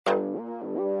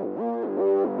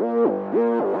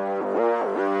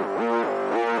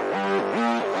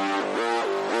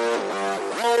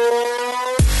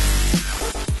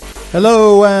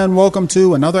Hello and welcome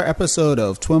to another episode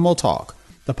of Twiml Talk,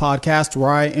 the podcast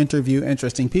where I interview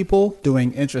interesting people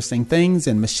doing interesting things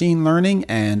in machine learning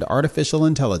and artificial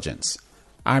intelligence.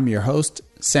 I'm your host,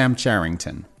 Sam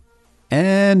Charrington.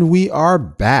 And we are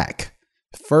back.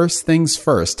 First things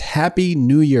first, Happy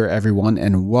New Year, everyone,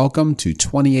 and welcome to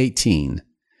 2018.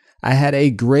 I had a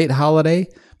great holiday,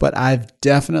 but I've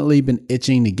definitely been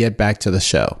itching to get back to the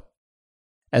show.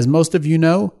 As most of you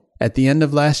know, at the end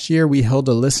of last year, we held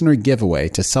a listener giveaway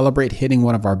to celebrate hitting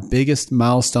one of our biggest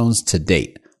milestones to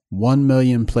date, 1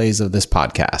 million plays of this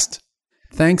podcast.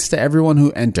 Thanks to everyone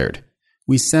who entered.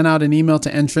 We sent out an email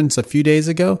to entrants a few days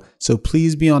ago, so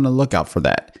please be on the lookout for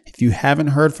that. If you haven't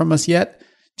heard from us yet,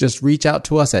 just reach out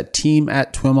to us at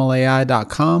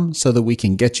team@twimlai.com so that we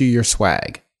can get you your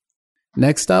swag.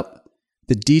 Next up,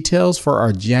 the details for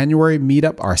our January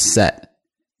meetup are set.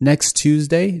 Next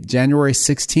Tuesday, January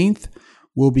 16th,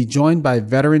 we'll be joined by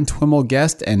veteran Twiml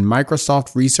guest and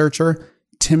Microsoft researcher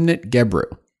Timnit Gebru.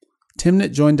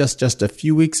 Timnit joined us just a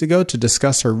few weeks ago to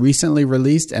discuss her recently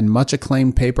released and much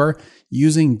acclaimed paper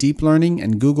using deep learning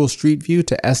and Google Street View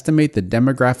to estimate the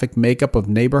demographic makeup of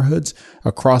neighborhoods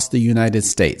across the United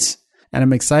States. And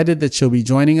I'm excited that she'll be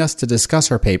joining us to discuss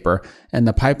her paper and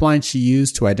the pipeline she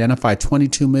used to identify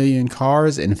 22 million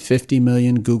cars and 50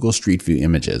 million Google Street View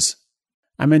images.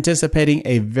 I'm anticipating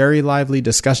a very lively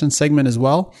discussion segment as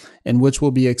well, in which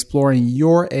we'll be exploring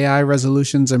your AI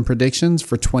resolutions and predictions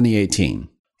for 2018.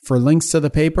 For links to the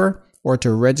paper, or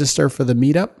to register for the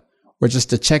meetup, or just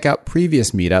to check out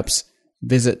previous meetups,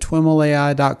 visit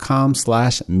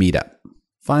twimlai.com/meetup.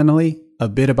 Finally, a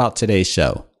bit about today's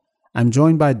show. I'm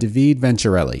joined by Davide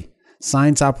Venturelli,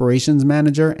 Science Operations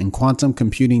Manager and Quantum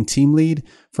Computing Team Lead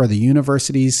for the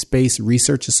university's Space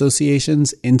Research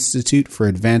Association's Institute for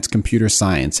Advanced Computer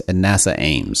Science at NASA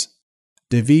Ames.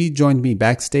 Davide joined me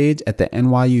backstage at the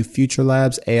NYU Future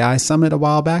Labs AI Summit a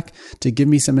while back to give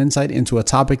me some insight into a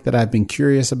topic that I've been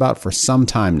curious about for some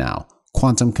time now,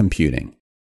 quantum computing.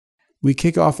 We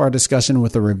kick off our discussion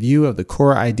with a review of the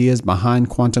core ideas behind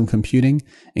quantum computing,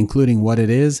 including what it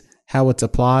is, how it's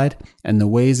applied, and the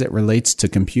ways it relates to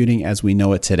computing as we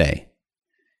know it today.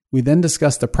 We then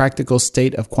discuss the practical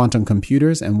state of quantum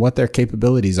computers and what their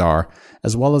capabilities are,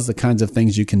 as well as the kinds of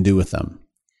things you can do with them.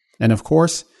 And of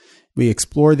course, we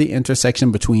explore the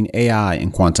intersection between AI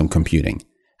and quantum computing,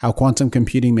 how quantum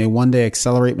computing may one day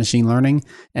accelerate machine learning,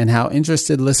 and how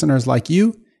interested listeners like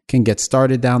you can get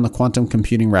started down the quantum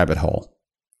computing rabbit hole.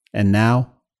 And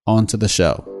now, on to the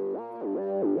show.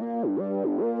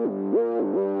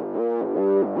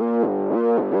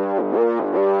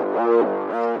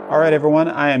 All right, everyone,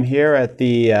 I am here at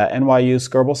the NYU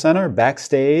Skirball Center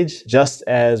backstage just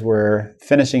as we're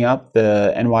finishing up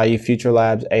the NYU Future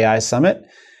Labs AI Summit.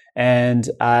 And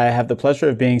I have the pleasure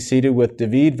of being seated with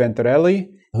Davide Venturelli,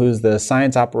 who's the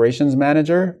Science Operations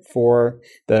Manager for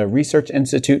the Research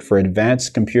Institute for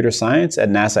Advanced Computer Science at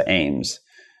NASA Ames.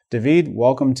 Davide,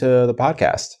 welcome to the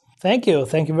podcast. Thank you.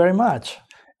 Thank you very much.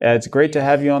 It's great to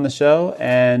have you on the show,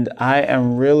 and I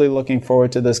am really looking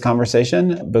forward to this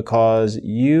conversation because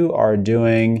you are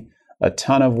doing a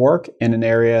ton of work in an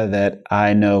area that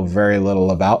I know very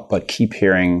little about, but keep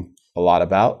hearing a lot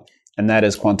about, and that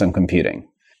is quantum computing.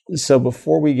 So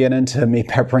before we get into me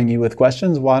peppering you with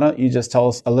questions, why don't you just tell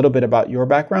us a little bit about your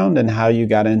background and how you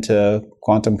got into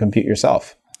quantum compute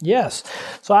yourself? Yes.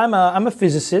 So I'm a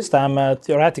physicist. I'm a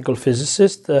theoretical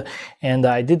physicist, and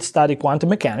I did study quantum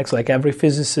mechanics like every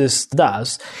physicist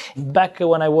does. Back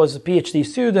when I was a PhD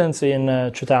student in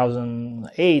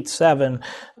 2008-07,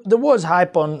 there was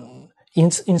hype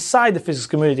inside the physics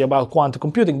community about quantum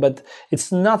computing, but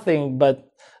it's nothing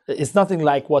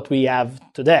like what we have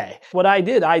today. What I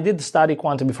did study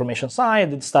quantum information science, I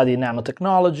did study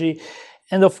nanotechnology,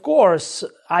 and of course,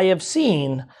 I have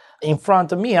seen in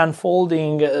front of me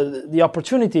unfolding the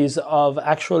opportunities of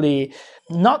actually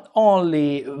not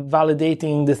only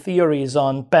validating the theories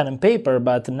on pen and paper,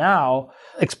 but now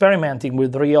experimenting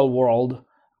with real-world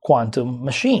quantum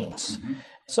machines. Mm-hmm.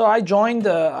 So I joined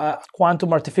a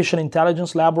quantum artificial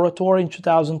intelligence laboratory in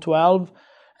 2012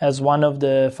 as one of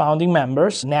the founding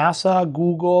members. NASA,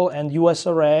 Google, and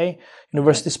USRA,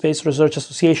 University Space Research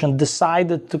Association,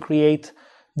 decided to create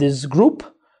this group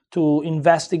to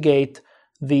investigate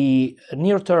the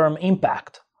near-term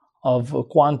impact of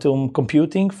quantum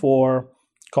computing for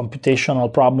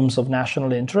computational problems of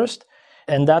national interest.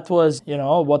 And that was,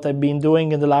 what I've been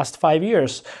doing in the last 5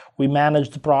 years. We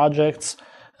managed projects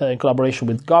in collaboration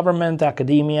with government,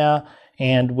 academia,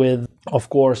 and with, of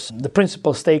course, the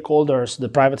principal stakeholders, the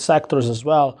private sectors as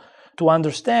well, to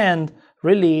understand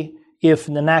really if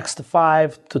in the next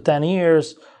 5 to 10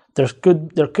 years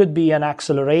there could be an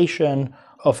acceleration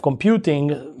of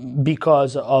computing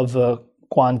because of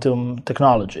quantum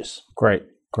technologies. Great.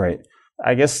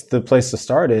 I guess the place to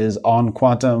start is on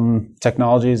quantum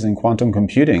technologies and quantum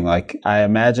computing. Like, I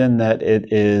imagine that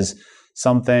it is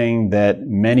something that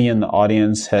many in the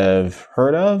audience have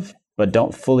heard of, but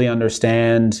don't fully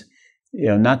understand,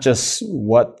 not just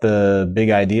what the big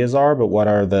ideas are, but what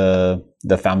are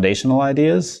the foundational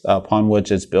ideas upon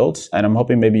which it's built. And I'm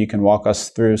hoping maybe you can walk us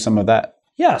through some of that.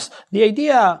 Yes, the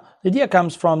idea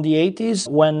comes from the 80s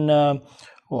when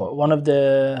one of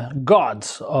the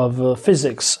gods of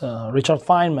physics, Richard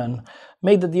Feynman,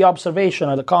 made the observation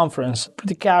at a conference,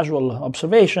 pretty casual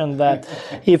observation, that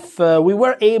if we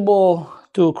were able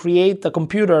to create a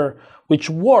computer which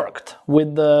worked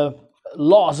with the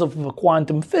laws of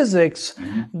quantum physics,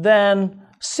 then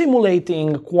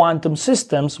simulating quantum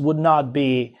systems would not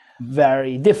be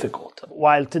very difficult.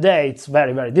 While today it's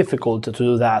very, very difficult to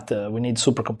do that. We need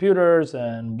supercomputers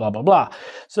and blah, blah, blah.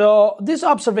 So this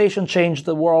observation changed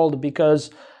the world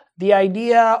because the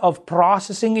idea of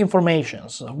processing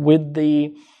informations with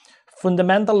the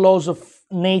fundamental laws of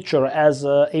nature as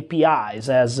APIs,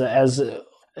 as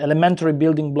elementary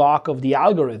building block of the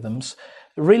algorithms,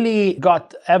 really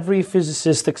got every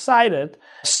physicist excited.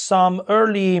 Some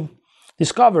early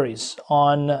discoveries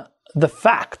on the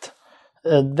fact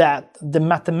that the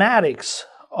mathematics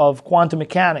of quantum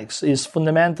mechanics is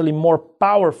fundamentally more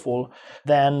powerful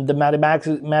than the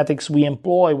mathematics we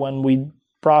employ when we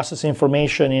process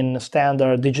information in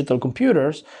standard digital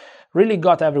computers really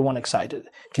got everyone excited.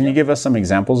 Can you give us some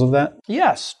examples of that?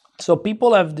 Yes. So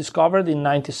people have discovered in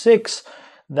 96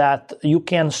 that you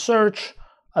can search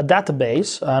a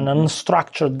database, an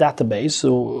unstructured database,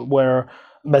 where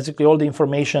basically all the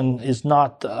information is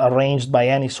not arranged by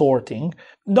any sorting.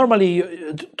 Normally,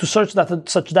 to search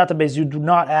such database, you do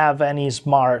not have any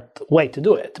smart way to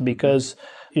do it because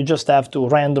you just have to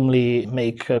randomly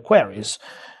make queries.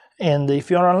 And if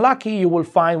you're unlucky, you will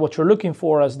find what you're looking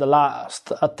for as the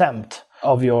last attempt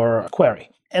of your query.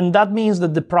 And that means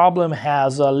that the problem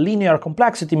has a linear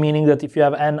complexity, meaning that if you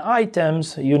have n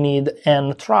items, you need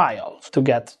n trials to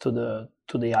get to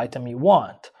the item you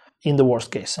want in the worst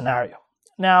case scenario.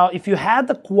 Now, if you had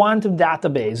the quantum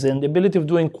database and the ability of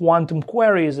doing quantum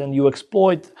queries and you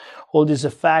exploit all these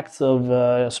effects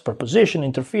of superposition,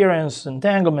 interference,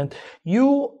 entanglement,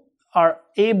 you are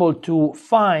able to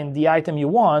find the item you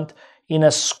want in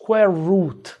a square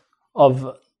root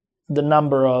of the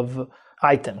number of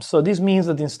items. So this means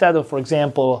that instead of, for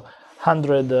example,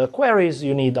 100 queries,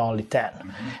 you need only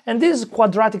 10. And this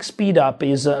quadratic speedup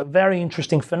is a very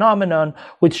interesting phenomenon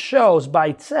which shows by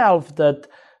itself that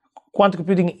quantum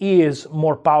computing is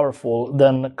more powerful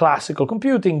than classical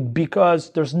computing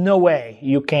because there's no way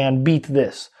you can beat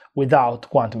this without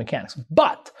quantum mechanics.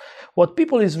 But what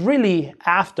people is really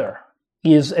after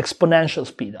is exponential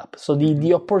speedup. So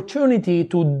the opportunity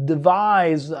to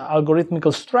devise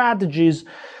algorithmical strategies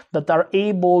that are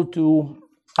able to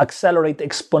accelerate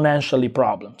exponentially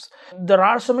problems. There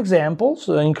are some examples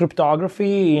in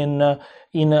cryptography,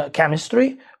 in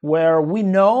chemistry, where we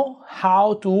know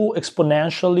how to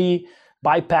exponentially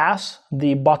bypass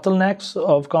the bottlenecks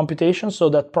of computation so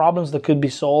that problems that could be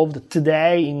solved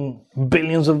today in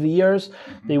billions of years,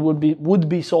 they would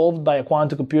be solved by a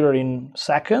quantum computer in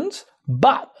seconds.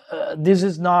 But this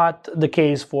is not the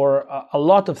case for a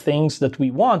lot of things that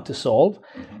we want to solve.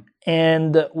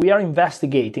 And we are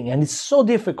investigating, and it's so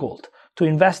difficult to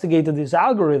investigate these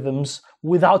algorithms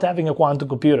without having a quantum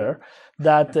computer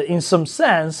that in some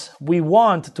sense we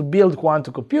want to build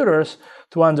quantum computers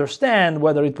to understand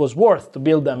whether it was worth to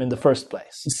build them in the first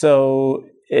place. So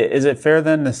is it fair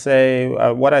then to say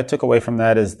what I took away from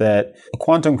that is that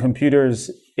quantum computers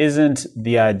isn't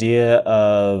the idea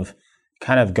of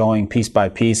kind of going piece by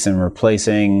piece and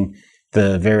replacing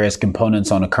the various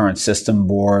components on a current system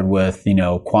board with,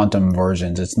 quantum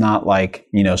versions. It's not like,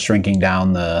 shrinking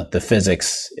down the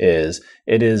physics is.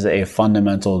 It is a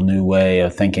fundamental new way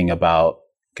of thinking about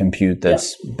compute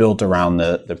that's built around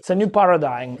the... It's a new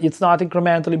paradigm. It's not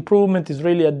incremental improvement. It's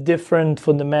really a different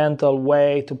fundamental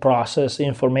way to process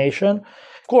information.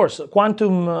 Of course,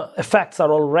 quantum effects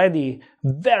are already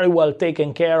very well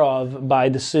taken care of by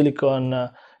the silicon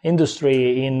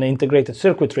industry in integrated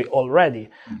circuitry already,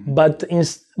 but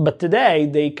today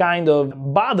they kind of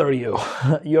bother you.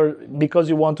 Because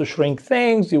you want to shrink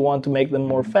things, you want to make them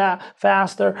more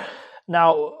faster.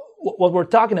 Now, what we're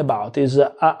talking about is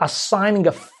assigning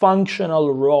a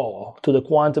functional role to the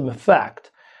quantum effect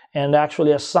and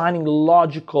actually assigning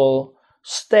logical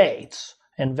states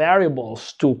and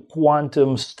variables to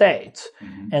quantum states,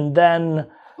 and then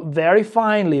very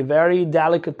finely, very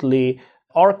delicately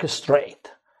orchestrate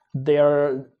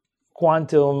their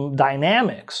quantum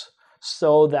dynamics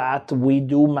so that we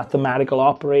do mathematical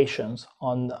operations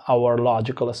on our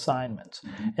logical assignments.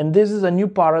 And this is a new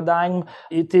paradigm.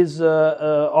 It is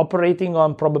operating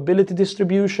on probability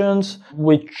distributions,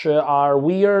 which are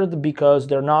weird because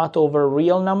they're not over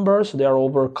real numbers, they're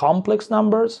over complex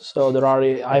numbers. So there are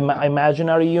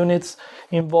imaginary units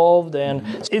involved, and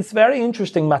it's very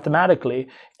interesting mathematically.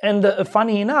 And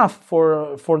funny enough,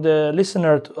 for the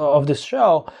listener of this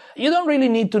show, you don't really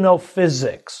need to know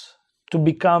physics to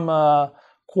become a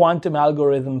quantum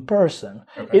algorithm person.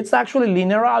 Okay. It's actually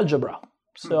linear algebra.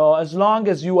 So as long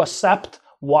as you accept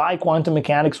why quantum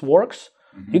mechanics works,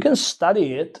 you can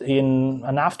study it in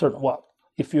an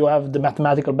if you have the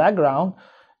mathematical background,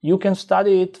 you can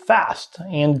study it fast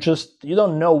and you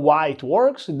don't know why it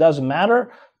works, it doesn't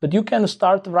matter, but you can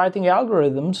start writing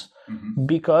algorithms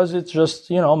because it's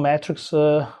just, matrix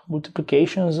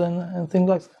multiplications and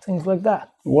things like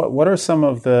that. What are some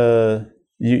of the...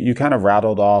 You kind of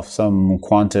rattled off some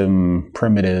quantum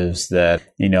primitives that,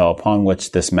 upon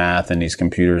which this math and these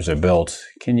computers are built.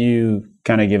 Can you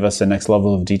kind of give us the next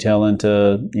level of detail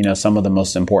into, some of the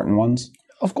most important ones?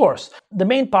 Of course. The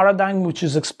main paradigm which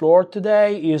is explored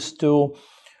today is to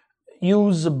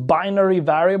use binary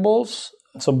variables,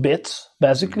 so bits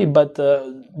basically, but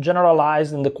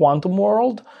generalized in the quantum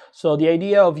world. So the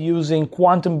idea of using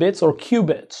quantum bits or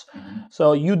qubits.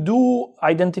 So you do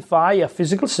identify a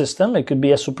physical system. It could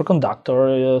be a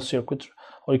superconductor, a circuit,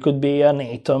 or it could be an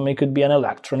atom, it could be an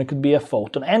electron, it could be a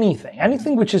photon,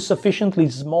 anything which is sufficiently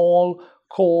small,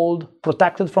 cold,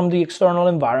 protected from the external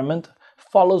environment,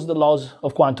 follows the laws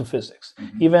of quantum physics.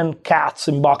 Even cats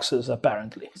in boxes,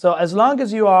 apparently. So as long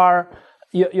as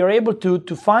you're able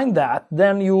to find that,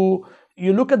 then you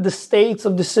look at the states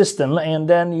of the system, and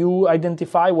then you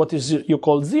identify what is you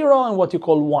call 0 and what you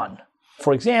call 1.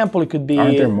 For example, it could be...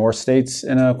 Aren't there more states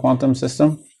in a quantum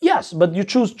system? Yes, but you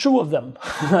choose 2 of them.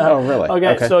 Oh, really?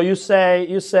 Okay, so you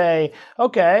say,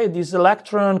 okay, this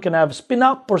electron can have spin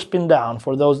up or spin down,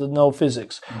 for those that know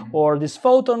physics. Or this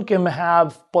photon can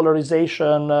have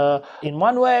polarization in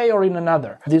one way or in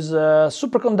another. This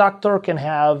superconductor can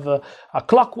have a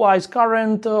clockwise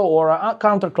current or a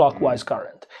counterclockwise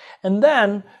current. And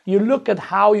then you look at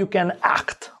how you can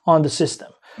act on the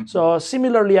system. So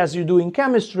similarly as you do in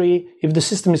chemistry, if the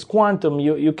system is quantum,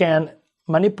 you can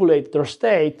manipulate their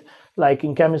state. Like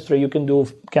in chemistry, you can do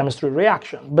chemistry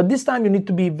reaction. But this time you need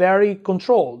to be very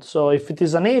controlled. So if it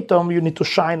is an atom, you need to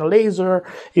shine a laser.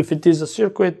 If it is a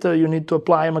circuit, you need to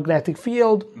apply a magnetic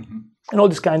field and all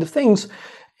these kind of things.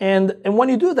 And when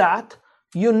you do that,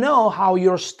 you know how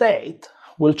your state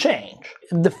will change.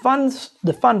 The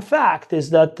fun fact is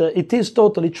that it is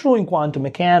totally true in quantum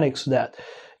mechanics that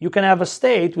you can have a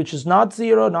state which is not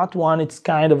 0, not 1, it's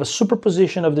kind of a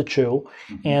superposition of the two,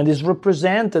 and is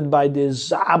represented by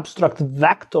this abstract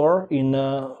vector in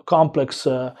a complex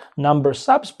number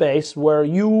subspace where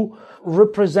you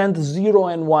represent 0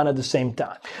 and 1 at the same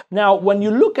time. Now, when you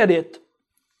look at it,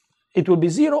 it will be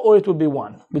 0 or it will be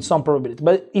 1 with some probability.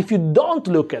 But if you don't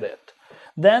look at it,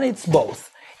 then it's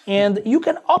both. And you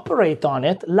can operate on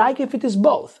it like if it is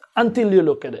both until you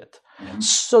look at it.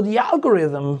 So the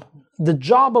algorithm, the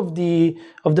job of the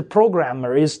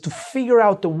programmer is to figure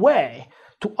out a way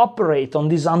to operate on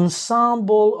this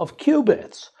ensemble of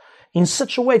qubits in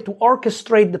such a way to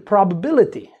orchestrate the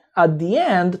probability at the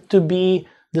end to be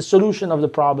the solution of the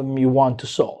problem you want to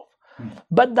solve.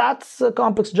 But that's a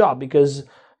complex job because,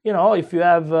 if you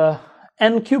have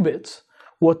n qubits,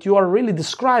 what you are really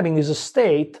describing is a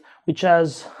state which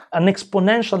has an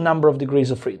exponential number of degrees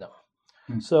of freedom.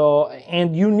 So,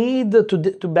 and you need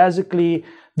to basically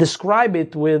describe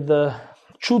it with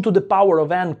 2 to the power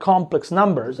of n complex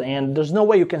numbers, and there's no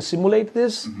way you can simulate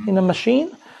this in a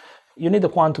machine. You need a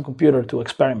quantum computer to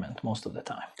experiment most of the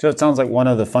time. So it sounds like one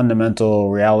of the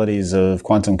fundamental realities of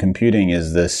quantum computing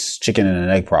is this chicken and an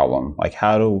egg problem. Like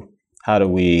how do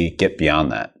we get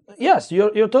beyond that? Yes,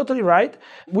 you're totally right.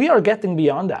 We are getting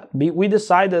beyond that. We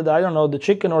decided, I don't know, the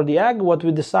chicken or the egg, what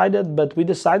we decided, but we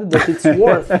decided that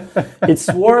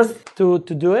it's worth to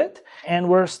do it. And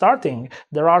we're starting.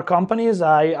 There are companies,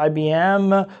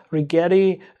 IBM,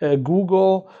 Rigetti,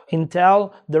 Google,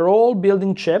 Intel, they're all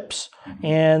building chips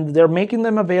and they're making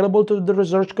them available to the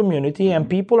research community, and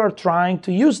people are trying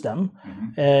to use them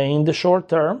in the short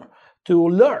term to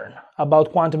learn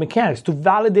about quantum mechanics, to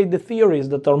validate the theories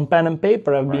that on pen and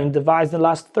paper have been devised in the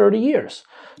last 30 years.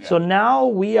 Yeah. So now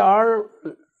we are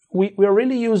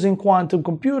really using quantum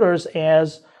computers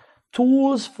as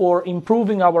tools for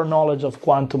improving our knowledge of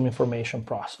quantum information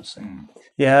processing.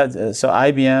 Yeah, so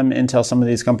IBM, Intel, some of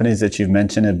these companies that you've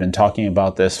mentioned have been talking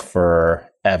about this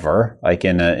forever, like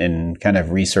in kind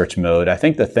of research mode. I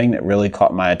think the thing that really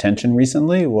caught my attention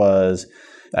recently was,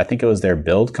 I think it was their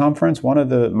Build conference, one of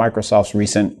the Microsoft's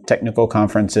recent technical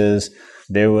conferences.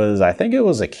 There was, I think it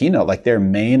was a keynote, like their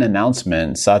main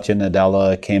announcement. Satya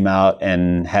Nadella came out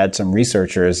and had some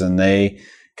researchers, and they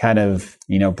kind of,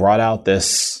 brought out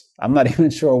this, I'm not even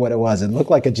sure what it was. It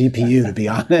looked like a GPU, to be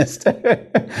honest.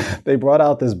 They brought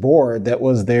out this board that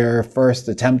was their first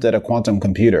attempt at a quantum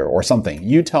computer or something.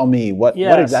 You tell me what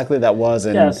exactly that was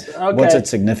and what's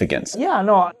its significance. Yeah,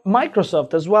 no,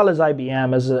 Microsoft as well as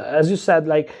IBM, as you said,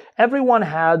 like everyone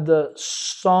had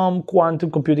some quantum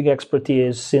computing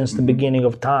expertise since the beginning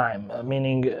of time,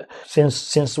 meaning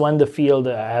since when the field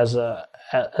has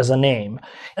a name,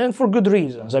 and for good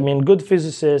reasons. I mean, good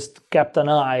physicists kept an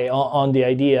eye on the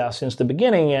idea since the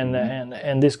beginning,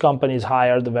 and these companies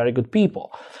hired very good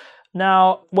people.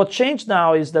 Now, what changed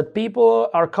now is that people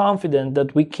are confident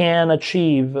that we can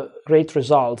achieve great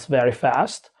results very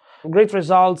fast. Great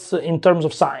results in terms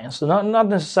of science, not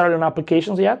necessarily on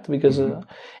applications yet, because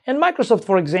and Microsoft,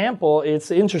 for example, it's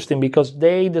interesting because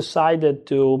they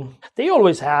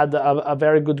always had a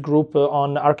very good group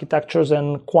on architectures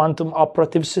and quantum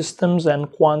operative systems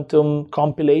and quantum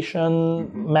compilation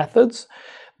methods.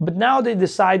 But now they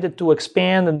decided to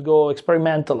expand and go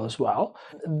experimental as well.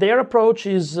 Their approach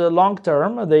is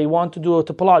long-term. They want to do a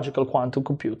topological quantum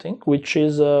computing, which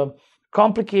is a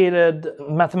complicated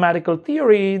mathematical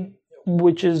theory,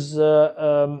 which is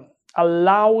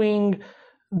allowing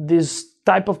this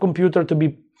type of computer to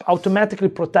be automatically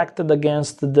protected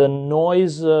against the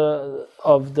noise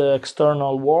of the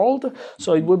external world.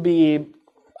 So it would be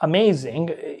amazing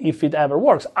if it ever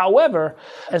works. However,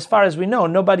 as far as we know,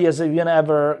 nobody has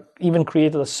even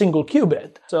created a single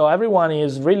qubit. So everyone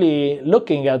is really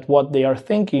looking at what they are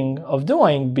thinking of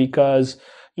doing, because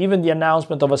even the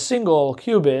announcement of a single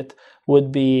qubit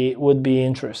would be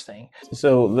interesting.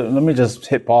 So let me just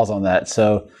hit pause on that.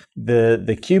 So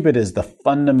the qubit is the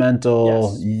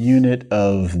fundamental unit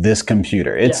of this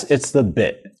computer. It's the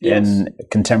bit in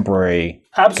contemporary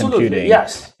computing.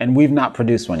 Yes. And we've not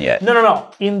produced one yet.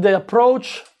 No. In the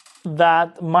approach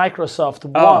that Microsoft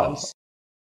wants,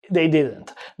 they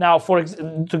didn't. Now,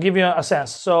 to give you a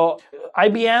sense, so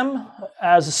IBM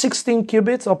has 16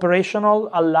 qubits operational,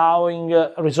 allowing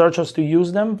researchers to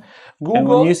use them. Google. And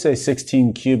when you say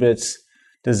 16 qubits,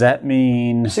 does that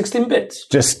mean 16 bits?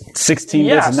 Just 16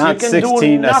 yes, bits, not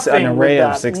 16, an array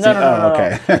of 16. No.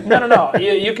 Okay. No.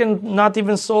 You can not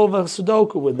even solve a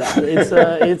Sudoku with that.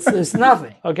 It's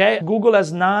nothing. Okay. Google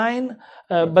has 9,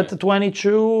 but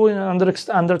 22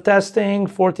 under testing,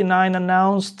 49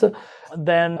 announced.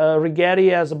 Then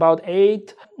Rigetti has about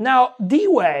 8. Now,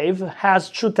 D-Wave has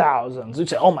 2000. You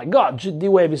say, oh my God,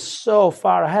 D-Wave is so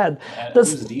far ahead.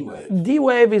 Who's D-Wave?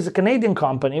 D-Wave is a Canadian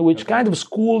company which kind of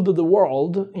schooled the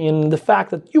world in the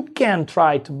fact that you can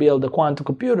try to build a quantum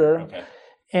computer. Okay.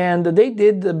 And they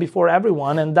did before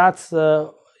everyone, and that's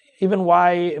even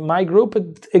why my group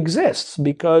exists,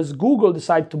 because Google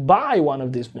decided to buy one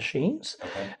of these machines.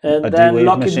 Okay. A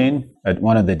D-Wave machine?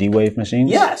 One of the D-Wave machines?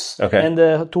 Yes. Okay. And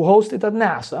to host it at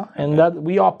NASA, and that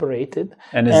we operated.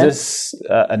 And is this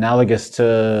analogous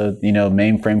to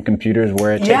mainframe computers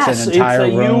where it takes an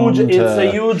entire room? It's a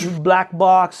huge black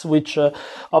box which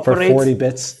operates for 40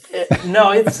 bits. No,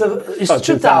 it's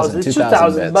 2000. It's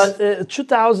 2000. But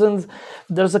 2000,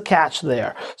 there's a catch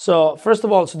there. So first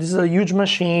of all, this is a huge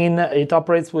machine. It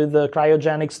operates with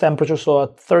cryogenics temperature, so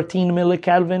at 13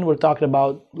 millikelvin, we're talking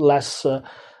about less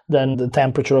than the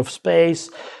temperature of space.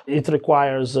 It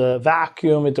requires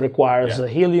vacuum, it requires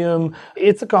helium.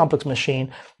 It's a complex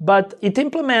machine, but it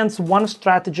implements one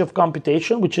strategy of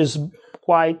computation, which is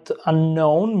quite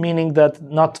unknown, meaning that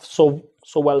not so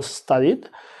well studied,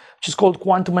 which is called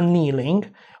quantum annealing,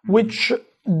 which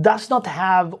does not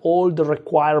have all the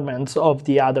requirements of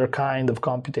the other kind of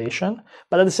computation,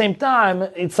 but at the same time,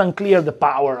 it's unclear the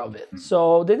power of it.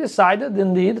 So they decided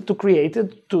indeed to create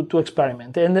it to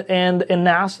experiment. And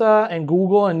NASA and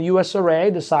Google and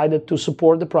USRA decided to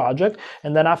support the project.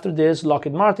 And then after this,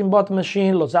 Lockheed Martin bought a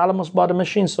machine, Los Alamos bought a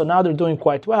machine, so now they're doing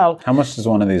quite well. How much does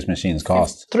one of these machines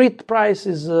cost? Street price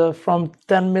is from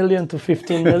 10 million to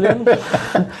 15 million.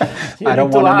 I don't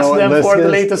want to ask them for the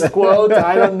latest quote.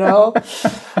 I don't know.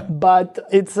 But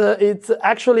it's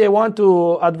actually, I want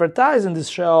to advertise in this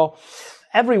show,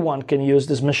 everyone can use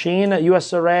this machine.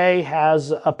 USRA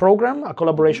has a program, a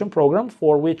collaboration program,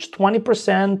 for which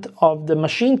 20% of the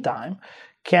machine time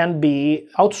can be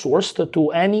outsourced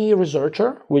to any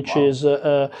researcher, which is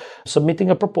submitting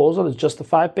a proposal. It's just a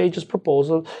 5 pages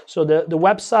proposal. So the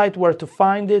website where to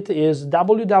find it is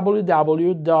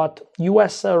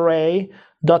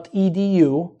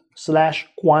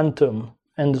www.usra.edu/quantum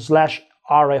and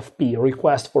 /RFP,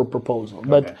 request for proposal. Okay.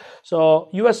 But so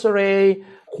USRA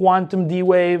quantum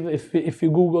D-Wave, if you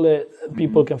Google it,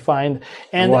 people can find.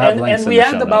 And we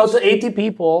had about 80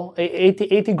 people,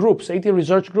 80 groups, 80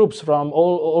 research groups from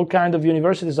all kinds of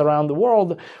universities around the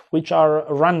world, which are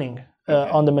running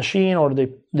on the machine, or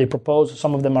they propose.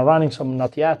 Some of them are running, some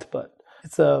not yet, but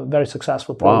it's a very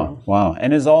successful program. Wow.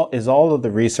 And is all of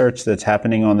the research that's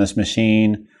happening on this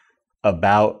machine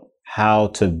about how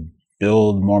to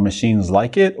build more machines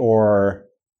like it, or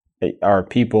are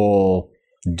people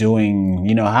doing,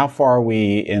 how far are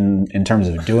we in terms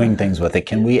of doing things with it?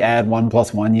 Can we add 1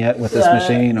 + 1 yet with this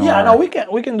machine? Or? Yeah, no, we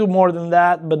can do more than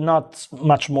that, but not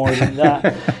much more than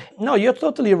that. No, you're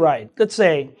totally right. Let's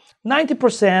say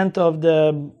 90% of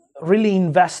the really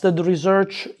invested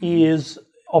research is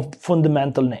of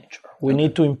fundamental nature. We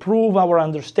need to improve our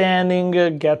understanding,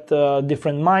 get a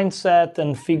different mindset,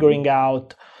 and figuring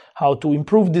out how to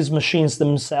improve these machines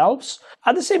themselves.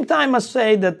 At the same time, I must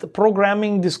say that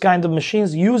programming this kind of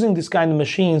machines, using this kind of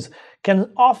machines,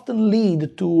 can often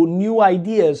lead to new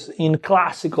ideas in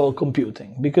classical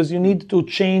computing, because you need to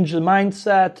change the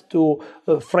mindset to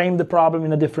frame the problem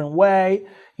in a different way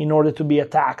in order to be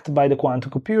attacked by the quantum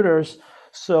computers.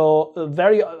 So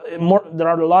there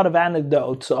are a lot of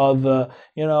anecdotes of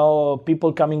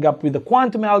people coming up with a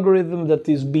quantum algorithm that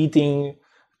is beating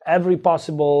every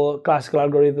possible classical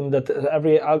algorithm that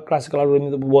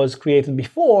was created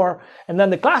before, and then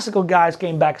the classical guys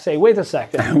came back and say, wait a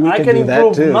second, I can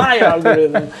improve my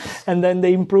algorithm, and then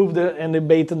they improved it and they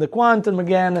baited the quantum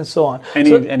again, and so on.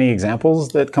 Any examples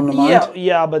that come to mind?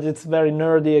 Yeah, but it's a very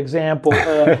nerdy example.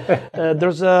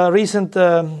 There's a recent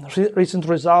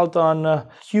result on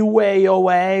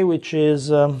QAOA, which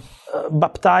is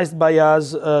baptized by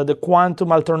us the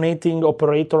quantum alternating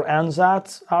operator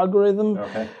ansatz algorithm,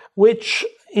 which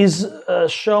is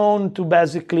shown to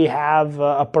basically have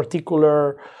a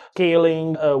particular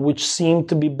scaling which seemed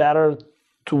to be better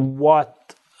to what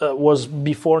was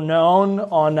before known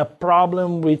on a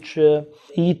problem which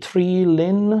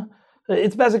E3-Lin.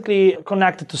 It's basically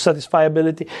connected to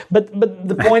satisfiability, but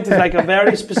the point is like a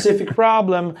very specific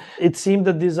problem. It seemed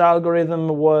that this algorithm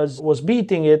was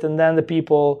beating it, and then the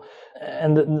people,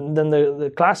 and then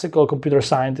the classical computer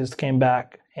scientists came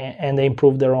back and they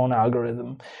improved their own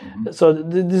algorithm. Mm-hmm. So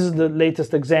this is the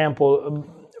latest example.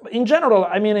 In general,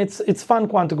 I mean, it's fun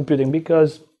quantum computing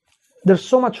because there's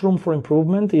so much room for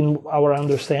improvement in our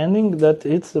understanding that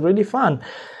it's really fun.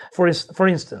 For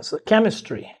instance,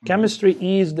 chemistry. Chemistry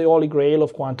is the holy grail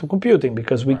of quantum computing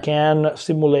because we can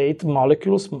simulate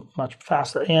molecules much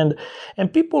faster. And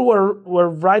people were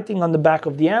writing on the back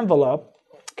of the envelope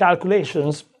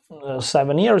calculations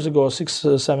 7 years ago,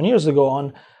 6-7 years ago,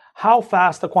 on how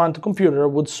fast a quantum computer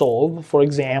would solve, for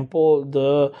example,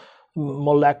 the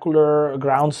molecular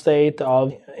ground state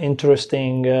of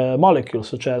interesting molecules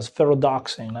such as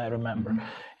ferrodoxin, I remember.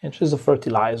 Which is a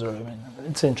fertilizer. I mean,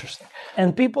 it's interesting.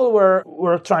 And people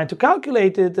were trying to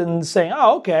calculate it and saying,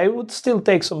 okay, it would still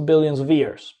take some billions of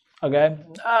years. Okay?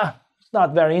 It's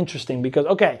not very interesting because,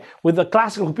 with the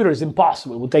classical computer, it's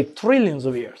impossible. It would take trillions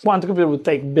of years. Quantum computer would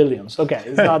take billions. Okay,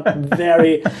 it's not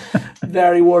very,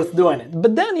 very worth doing it.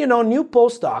 But then, new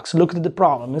postdocs looked at the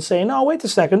problem and say, no, wait a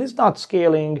second, it's not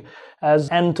scaling as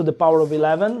n to the power of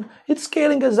 11, it's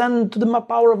scaling as n to the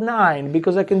power of 9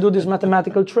 because I can do these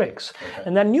mathematical tricks. Okay.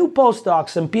 And then new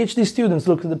postdocs and PhD students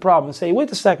look at the problem and say,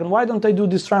 wait a second, why don't I do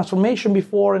this transformation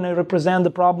before and I represent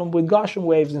the problem with Gaussian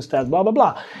waves instead, blah, blah,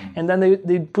 blah. Mm-hmm. And then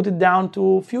they put it down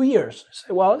to a few years.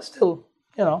 Say, well, it's still,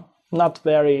 not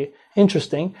very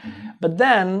interesting. Mm-hmm. But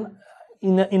then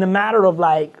in a matter of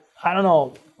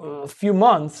a few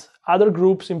months, other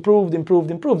groups improved,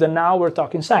 and now we're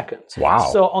talking seconds. Wow.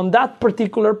 So on that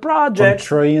particular project, from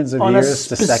trillions of on years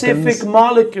to seconds, on a specific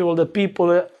molecule that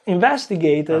people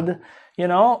investigated,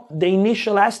 the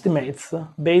initial estimates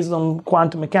based on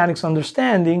quantum mechanics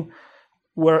understanding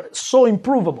were so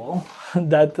improvable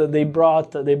that they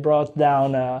brought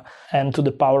down n to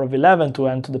the power of 11 to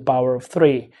n to the power of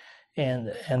 3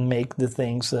 and make the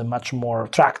things much more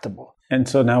tractable. And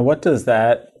so now what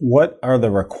are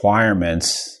the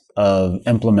requirements of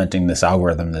implementing this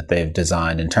algorithm that they've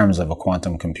designed in terms of a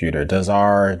quantum computer? Does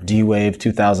our D-Wave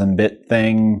 2000-bit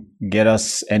thing get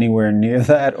us anywhere near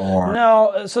that? Or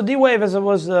no, so D-Wave, as I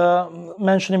was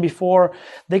mentioning before,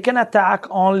 they can attack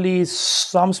only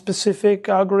some specific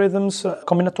algorithms,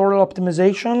 combinatorial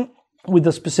optimization with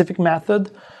a specific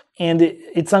method. and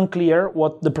it's unclear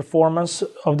what the performance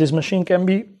of this machine can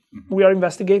be. We are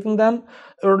investigating them.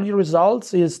 Early results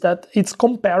is that it's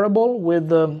comparable with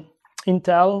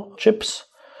Intel chips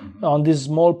on these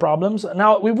small problems.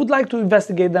 Now, we would like to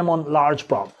investigate them on large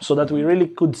problems so that we really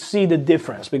could see the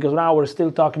difference, because now we're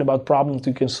still talking about problems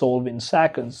you can solve in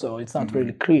seconds, so it's not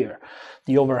really clear.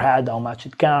 The overhead, how much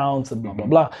it counts, and blah, blah,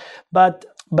 blah. But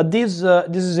this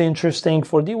is interesting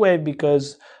for D-Wave because,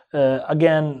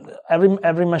 again,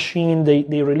 every machine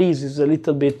they release is a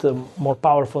little bit more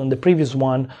powerful than the previous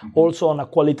one, also on a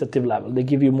qualitative level. They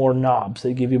give you more knobs,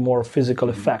 they give you more physical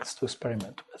effects to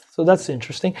experiment with. So that's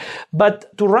interesting. But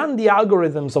to run the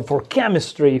algorithms for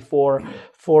chemistry, for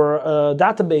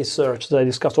database search that I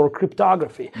discussed, or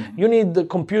cryptography, you need the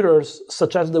computers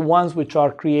such as the ones which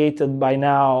are created by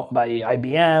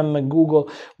IBM and Google,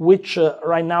 which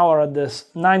right now are at this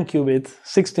 9-qubit,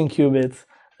 16-qubit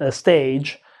stage,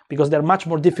 because they're much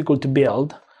more difficult to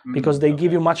build, because they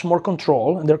give you much more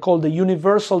control. And they're called the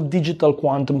universal digital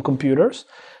quantum computers,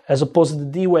 as opposed to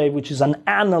the D-Wave, which is an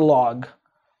analog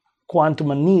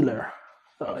quantum annealer.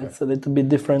 So it's a little bit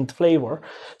different flavor.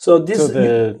 So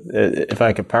if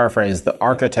I could paraphrase, the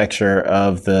architecture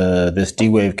of this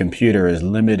D-Wave computer is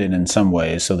limited in some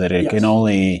ways, so that it can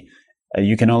only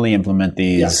you can only implement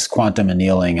these quantum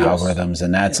annealing algorithms,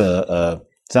 and that's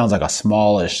sounds like a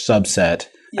smallish subset.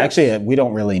 Yes. Actually, we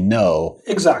don't really know.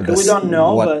 Exactly, we don't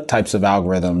know what types of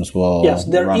algorithms will. Yes,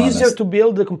 they're easier to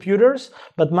build, the computers,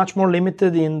 but much more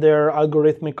limited in their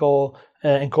algorithmical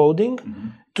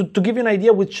encoding. To give you an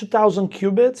idea, with 2,000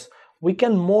 qubits, we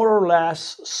can more or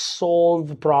less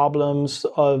solve problems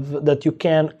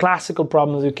classical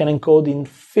problems you can encode in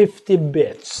 50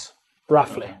 bits,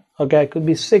 roughly. Okay, it could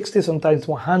be 60, sometimes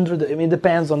 100. I mean, it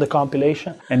depends on the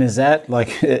compilation. And is that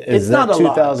is that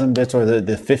 2,000 bits or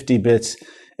the 50 bits?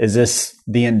 Is this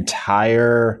the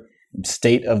entire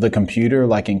state of the computer?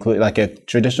 Like a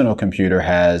traditional computer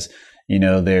has,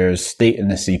 there's state in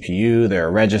the CPU, there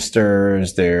are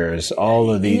registers, there's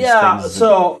all of these things. Yeah,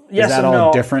 so yes and no. Is that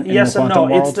all different in the quantum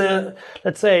world? It's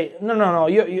let's say, no.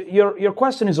 Your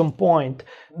question is on point.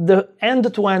 The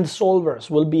end-to-end solvers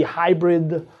will be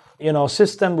hybrid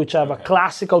system which have a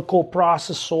classical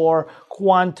coprocessor,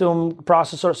 quantum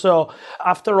processor. So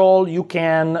after all, you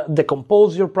can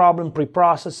decompose your problem,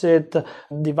 pre-process it,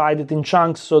 divide it in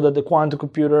chunks so that the quantum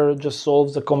computer just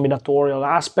solves the combinatorial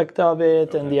aspect of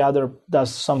it and the other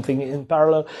does something in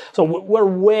parallel. So we're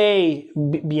way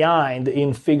behind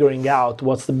in figuring out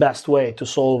what's the best way to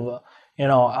solve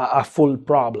a full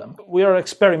problem. We are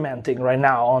experimenting right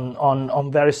now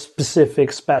on very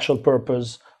specific special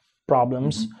purpose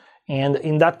problems. And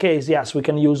in that case, yes, we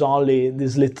can use only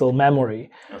this little memory.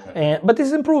 But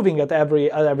it's improving at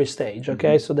every stage,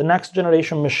 okay? So the next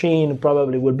generation machine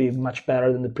probably will be much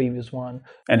better than the previous one.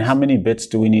 And how many bits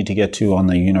do we need to get to on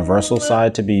the universal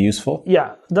side to be useful?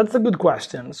 Yeah, that's a good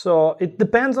question. So it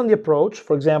depends on the approach.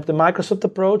 For example, the Microsoft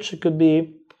approach, it could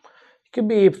be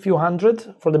a few hundred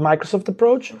for the Microsoft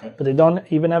approach, but they don't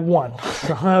even have one.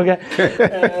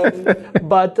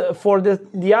 But for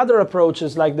the other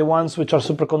approaches, like the ones which are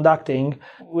superconducting,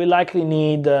 we likely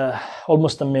need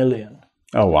almost 1 million.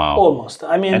 Oh, wow. Almost.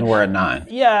 I mean, and we're at 9.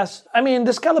 Yes. I mean,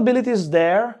 the scalability is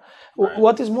there. Right.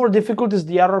 What is more difficult is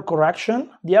the error correction.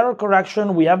 The error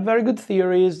correction, we have very good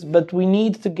theories, but we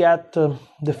need to get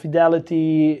the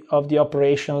fidelity of the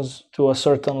operations to a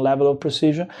certain level of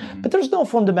precision. But there's no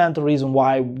fundamental reason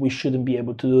why we shouldn't be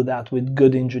able to do that with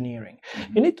good engineering.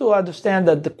 You need to understand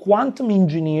that the quantum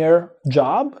engineer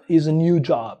job is a new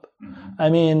job. I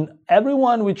mean,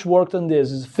 everyone which worked on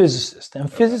this is a physicist, and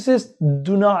physicists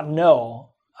do not know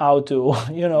how to,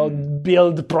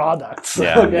 build products. So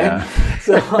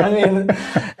I mean,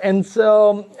 and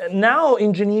so now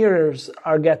engineers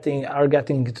are getting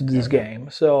into this game.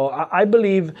 So I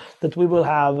believe that we will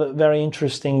have very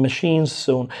interesting machines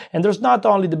soon. And there's not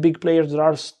only the big players; there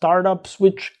are startups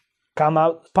which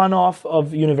spun off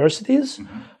of universities.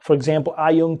 For example,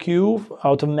 IonQ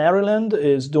out of Maryland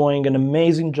is doing an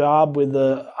amazing job with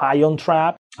the ion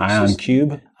trap.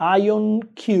 IonQ?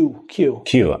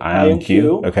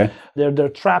 IonQ. Okay. They're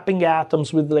trapping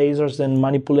atoms with lasers and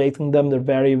manipulating them. They're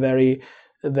very, very,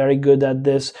 very good at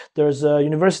this. There's a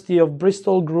University of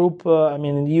Bristol group,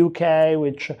 in the UK,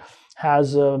 which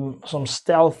has some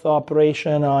stealth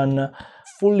operation on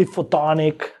fully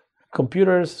photonic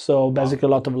computers. So basically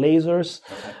a lot of lasers.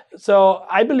 So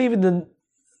I believe in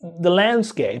the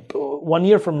landscape 1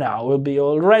 year from now will be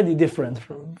already different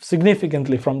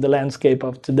significantly from the landscape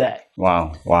of today.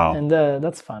 Wow. And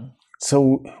that's fun.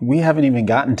 So we haven't even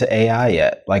gotten to AI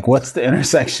yet. Like, what's the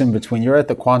intersection between, you're at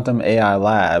the Quantum AI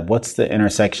Lab, what's the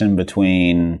intersection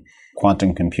between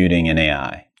quantum computing and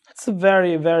AI? It's a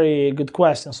very, very good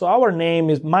question. So our name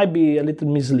might be a little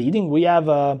misleading. We have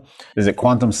a... Is it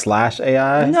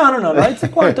quantum/AI? No. It's a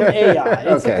quantum AI.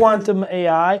 It's Okay. a quantum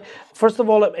AI. First of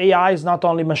all, AI is not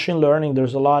only machine learning.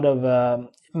 There's a lot of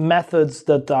methods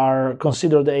that are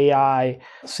considered AI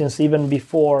since even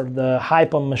before the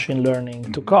hype on machine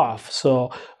learning took off. So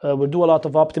we do a lot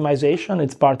of optimization.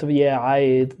 It's part of the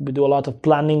AI. We do a lot of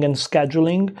planning and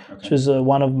scheduling, which is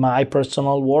one of my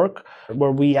personal work,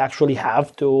 where we actually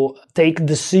have to take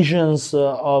decisions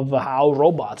of how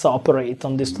robots operate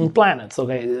on distant planets.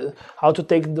 Okay, how to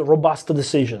take the robust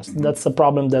decisions. That's a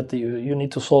problem that you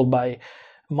need to solve by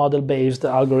model-based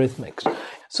algorithmics.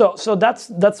 So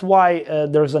that's why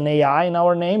there's an AI in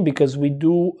our name, because we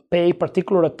do pay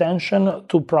particular attention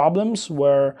to problems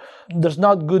where there's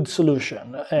not good solution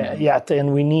yet,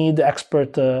 and we need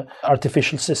expert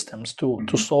artificial systems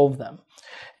to solve them.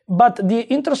 But the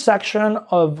intersection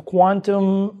of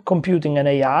quantum computing and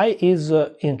AI is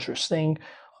interesting,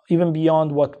 even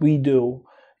beyond what we do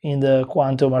in the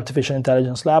Quantum Artificial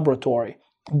Intelligence Laboratory.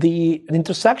 The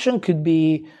intersection could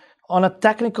be, on a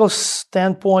technical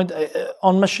standpoint,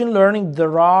 on machine learning,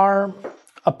 there are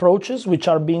approaches which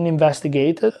are being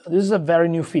investigated. This is a very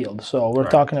new field, so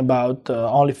we're talking about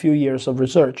only a few years of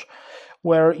research,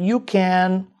 where you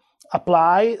can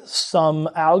apply some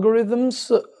algorithms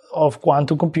of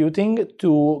quantum computing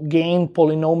to gain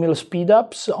polynomial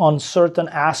speedups on certain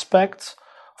aspects,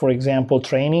 for example,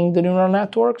 training the neural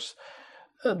networks.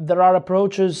 There are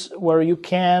approaches where you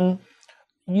can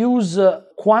use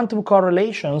quantum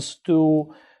correlations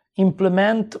to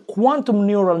implement quantum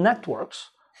neural networks.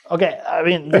 Okay, I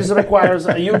mean, this requires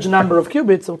a huge number of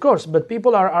qubits, of course, but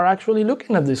people are actually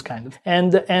looking at this kind of.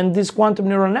 And these quantum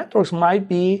neural networks might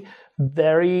be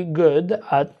very good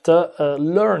at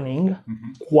learning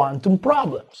quantum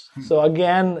problems. So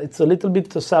again, it's a little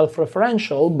bit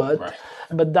self-referential, but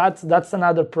that's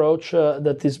another approach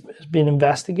that is being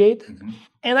investigated.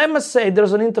 And I must say,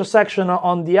 there's an intersection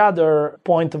on the other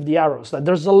point of the arrows. That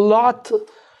there's a lot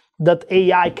that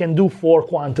AI can do for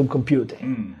quantum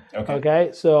computing. Okay,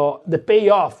 so the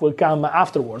payoff will come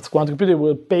afterwards. Quantum computing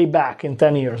will pay back in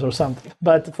 10 years or something.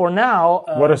 But for now...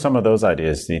 what are some of those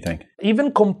ideas, do you think?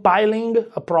 Even compiling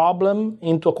a problem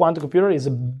into a quantum computer is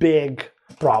a big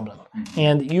problem.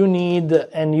 And you need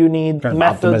methods,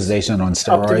 optimization on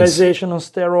steroids. Optimization on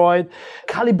steroid.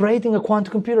 Calibrating a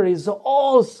quantum computer is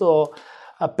also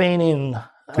a pain in.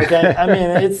 Okay, I mean,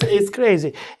 it's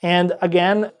crazy. And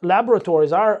again,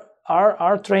 laboratories are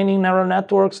training neural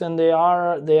networks, and they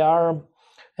are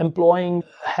employing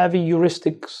heavy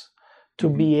heuristics to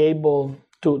be able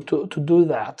to do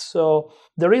that. So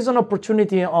there is an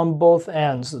opportunity on both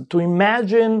ends to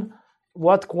imagine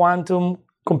what quantum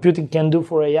computing can do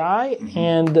for AI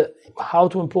and how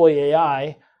to employ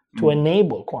AI to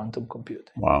enable quantum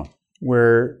computing. Wow.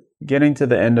 We're getting to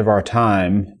the end of our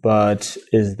time, but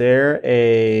is there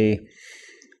a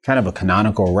kind of a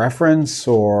canonical reference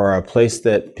or a place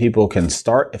that people can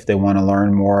start if they want to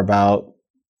learn more about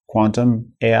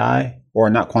quantum AI, or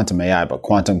not quantum AI, but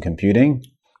quantum computing?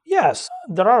 Yes,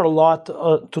 there are a lot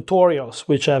of tutorials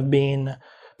which have been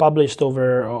published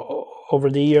over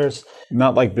the years.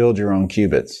 Not like build your own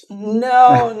qubits.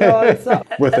 No, it's not.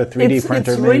 With a 3D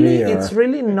printer, maybe? It's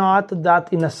really not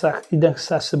that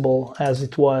inaccessible as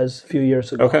it was a few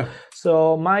years ago. Okay.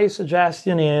 So my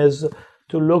suggestion is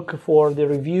to look for the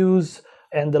reviews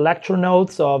and the lecture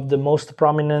notes of the most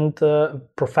prominent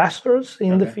professors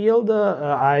in the field.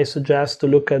 I suggest to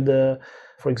look at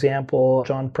for example,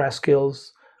 John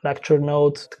Preskill's lecture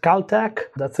notes at Caltech.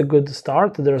 That's a good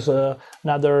start. There's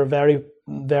another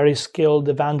very skilled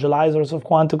evangelizers of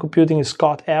quantum computing is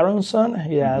Scott Aronson.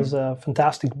 He has a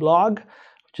fantastic blog,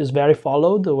 which is very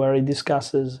followed, where he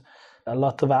discusses a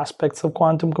lot of aspects of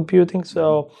quantum computing.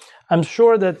 So I'm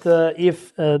sure that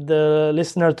if the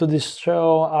listener to this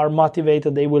show are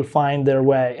motivated, they will find their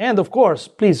way. And of course,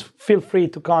 please feel free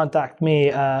to contact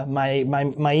me.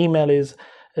 My email is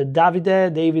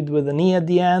David with an E at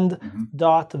the end,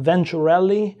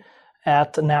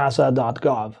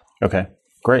 .venturelli@nasa.gov. Okay,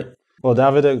 great. Well,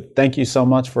 Davide, thank you so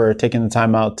much for taking the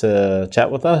time out to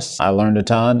chat with us. I learned a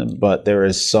ton, but there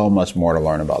is so much more to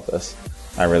learn about this.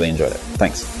 I really enjoyed it.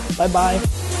 Thanks. Bye-bye.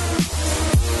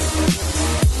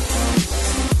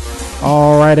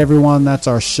 All right, everyone, that's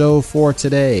our show for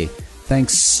today.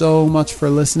 Thanks so much for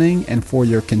listening and for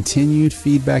your continued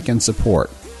feedback and support.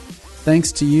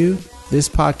 Thanks to you, this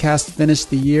podcast finished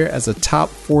the year as a top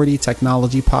 40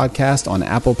 technology podcast on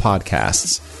Apple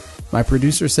Podcasts. My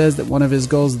producer says that one of his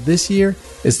goals this year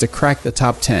is to crack the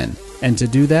top 10. And to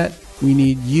do that, we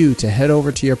need you to head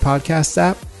over to your podcast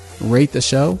app, rate the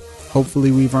show.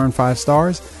 Hopefully we've earned 5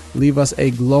 stars, leave us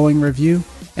a glowing review,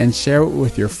 and share it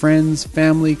with your friends,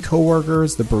 family,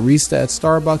 coworkers, the barista at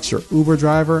Starbucks, your Uber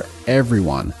driver,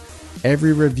 everyone.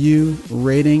 Every review,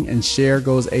 rating, and share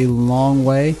goes a long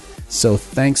way, so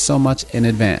thanks so much in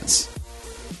advance.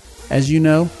 As you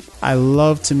know, I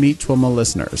love to meet TWIML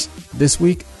listeners. This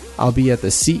week, I'll be at the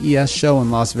CES show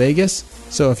in Las Vegas,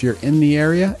 so if you're in the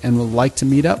area and would like to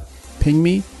meet up, ping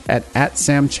me at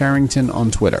Sam Charrington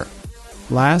on Twitter.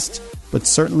 Last, but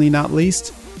certainly not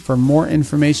least, for more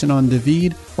information on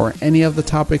Davide or any of the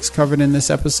topics covered in this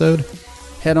episode,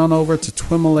 head on over to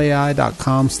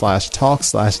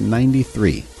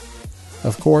twimlai.com/talk/93.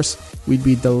 Of course, we'd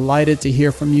be delighted to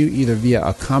hear from you either via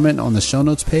a comment on the show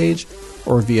notes page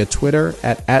or via Twitter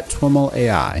at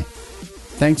TWIMLAI.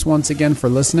 Thanks once again for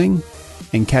listening,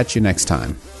 and catch you next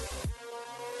time.